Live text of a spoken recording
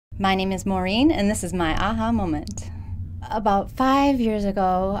My name is Maureen, and this is my aha moment. About 5 years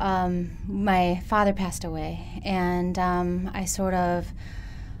ago, my father passed away, and I sort of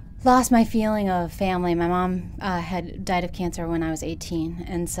lost my feeling of family. My mom had died of cancer when I was 18,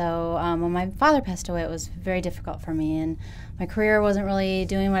 and so when my father passed away, it was very difficult for me, and my career wasn't really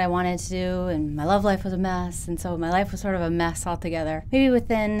doing what I wanted to do, and my love life was a mess, and so my life was sort of a mess altogether. Maybe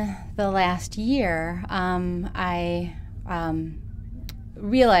within the last year, I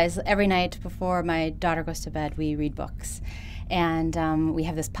realize every night before my daughter goes to bed, we read books. And we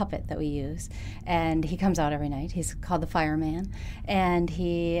have this puppet that we use, and he comes out every night. He's called the fireman, and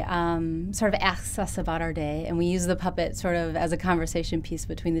he sort of asks us about our day, and we use the puppet sort of as a conversation piece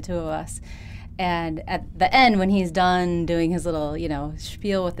between the two of us. And at the end, when he's done doing his little,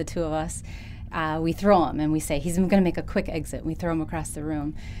 spiel with the two of us, we throw him, and we say, he's going to make a quick exit. We throw him across the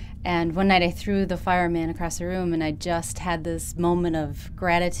room. And one night I threw the fireman across the room, and I just had this moment of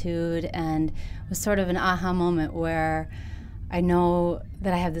gratitude, and it was sort of an aha moment where I know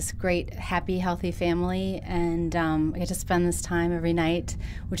that I have this great, happy, healthy family, and I get to spend this time every night,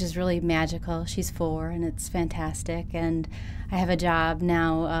 which is really magical. She's 4, and it's fantastic. And I have a job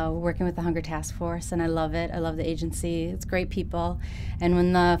now working with the Hunger Task Force, and I love it. I love the agency. It's great people. And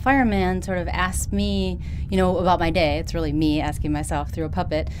when the fireman sort of asked me, about my day, it's really me asking myself through a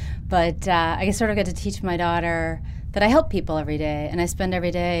puppet, but I sort of get to teach my daughter that I help people every day, and I spend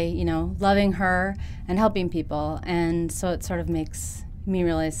every day, loving her and helping people, and so it sort of makes me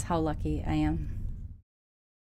realize how lucky I am.